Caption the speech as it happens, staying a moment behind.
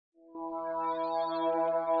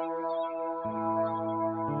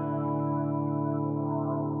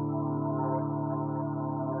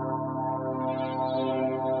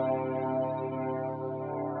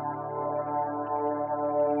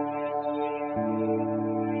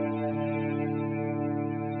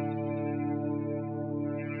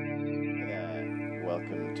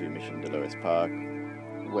to Mission Dolores Park,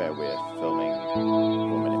 where we're filming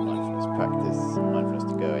 4-minute mindfulness practice, mindfulness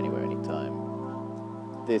to go anywhere,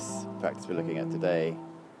 anytime. This practice we're looking at today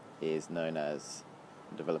is known as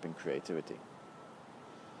developing creativity.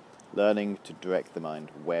 Learning to direct the mind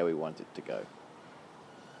where we want it to go.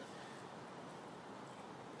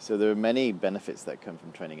 So there are many benefits that come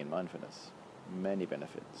from training in mindfulness. Many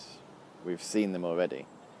benefits. We've seen them already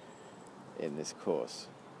in this course.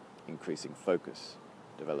 Increasing focus,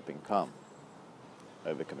 developing calm,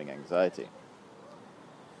 overcoming anxiety.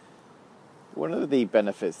 One of the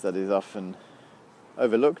benefits that is often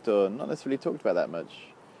overlooked or not necessarily talked about that much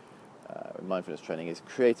in mindfulness training is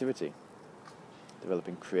creativity.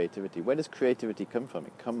 Developing creativity. Where does creativity come from?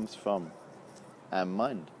 It comes from our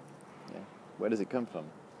mind. Yeah. Where does it come from?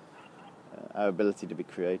 Our ability to be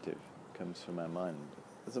creative comes from our mind.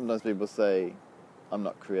 Sometimes people say, I'm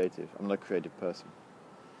not creative. I'm not a creative person.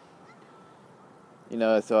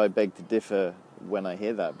 So I beg to differ when I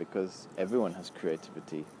hear that, because everyone has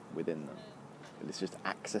creativity within them. It's just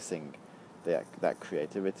accessing that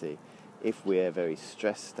creativity. If we're very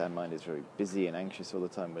stressed, our mind is very busy and anxious all the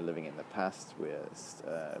time, we're living in the past, we're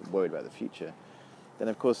worried about the future, then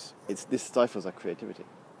of course this stifles our creativity.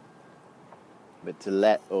 But to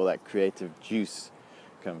let all that creative juice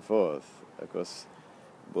come forth, of course,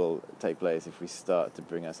 will take place if we start to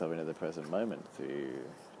bring ourselves into the present moment through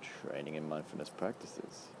training in mindfulness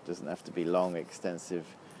practices. It doesn't have to be long, extensive,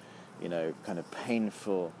 kind of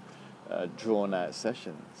painful, drawn-out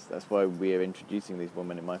sessions. That's why we're introducing these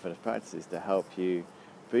 1-minute mindfulness practices, to help you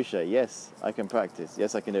appreciate, yes, I can practice.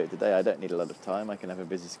 Yes, I can do it today. I don't need a lot of time. I can have a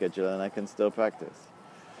busy schedule and I can still practice.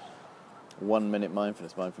 1-minute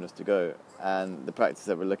mindfulness to go. And the practice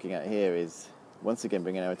that we're looking at here is, once again,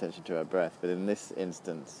 bringing our attention to our breath, but in this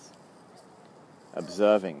instance,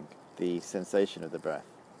 observing the sensation of the breath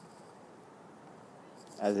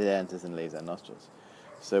as it enters and leaves our nostrils.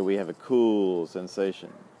 So we have a cool sensation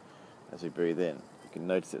as we breathe in. You can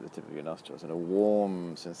notice it at the tip of your nostrils, and a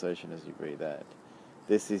warm sensation as you breathe out.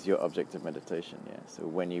 This is your object of meditation, yeah? So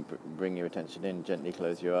when you bring your attention in, gently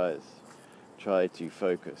close your eyes. Try to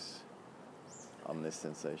focus on this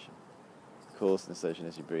sensation. Cool sensation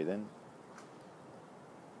as you breathe in.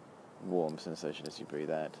 Warm sensation as you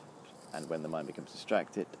breathe out. And when the mind becomes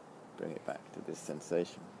distracted, bring it back to this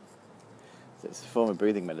sensation. So it's a form of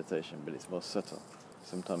breathing meditation, but it's more subtle,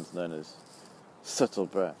 sometimes known as subtle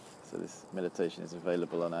breath. So this meditation is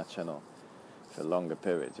available on our channel for longer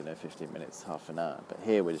periods, 15 minutes, half an hour. But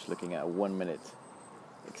here we're just looking at a 1-minute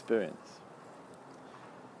experience.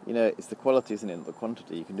 It's the quality, isn't it, not the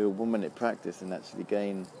quantity. You can do a 1-minute practice and actually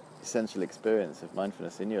gain essential experience of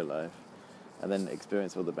mindfulness in your life, and then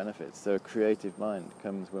experience all the benefits. So a creative mind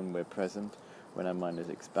comes when we're present, when our mind is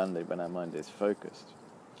expanded, when our mind is focused.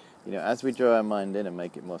 As we draw our mind in and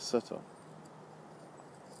make it more subtle,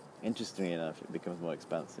 interestingly enough, it becomes more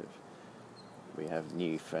expansive. We have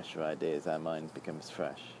new, fresher ideas. Our mind becomes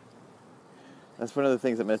fresh. That's one of the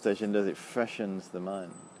things that meditation does. It freshens the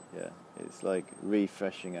mind. Yeah, it's like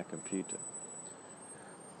refreshing a computer.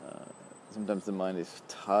 Sometimes the mind is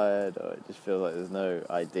tired, or it just feels like there's no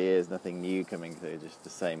ideas, nothing new coming through, just the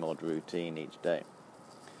same old routine each day.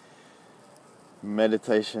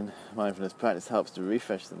 Meditation, mindfulness practice helps to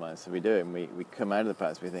refresh the mind. So we do it, and we come out of the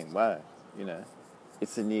practice, we think, wow,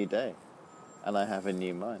 it's a new day, and I have a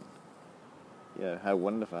new mind. How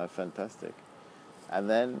wonderful, how fantastic. And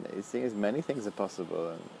then it seems many things are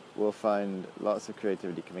possible, and we'll find lots of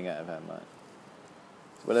creativity coming out of our mind.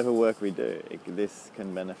 So whatever work we do, this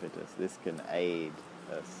can benefit us, this can aid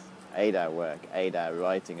us, aid our work, aid our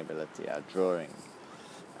writing ability, our drawing,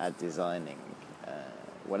 our designing,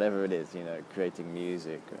 whatever it is, creating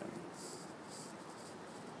music.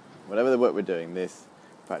 Whatever the work we're doing, this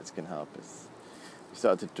practice can help us. We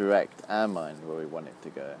start to direct our mind where we want it to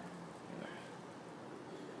go.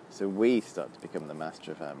 So we start to become the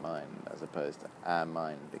master of our mind, as opposed to our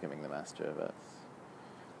mind becoming the master of us.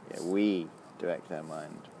 We direct our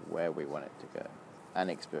mind where we want it to go,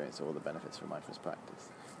 and experience all the benefits from mindfulness practice.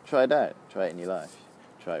 Try it out. Try it in your life.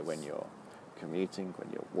 Try it when you're commuting,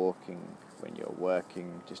 when you're walking, when you're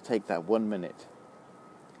working. Just take that 1 minute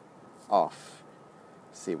off.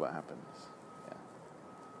 See what happens. Yeah.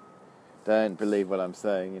 Don't believe what I'm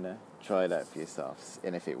saying, Try it out for yourself.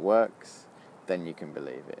 And if it works, then you can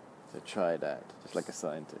believe it. So try it out, just like a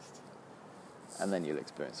scientist. And then you'll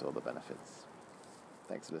experience all the benefits.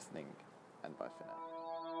 Thanks for listening, and bye for now.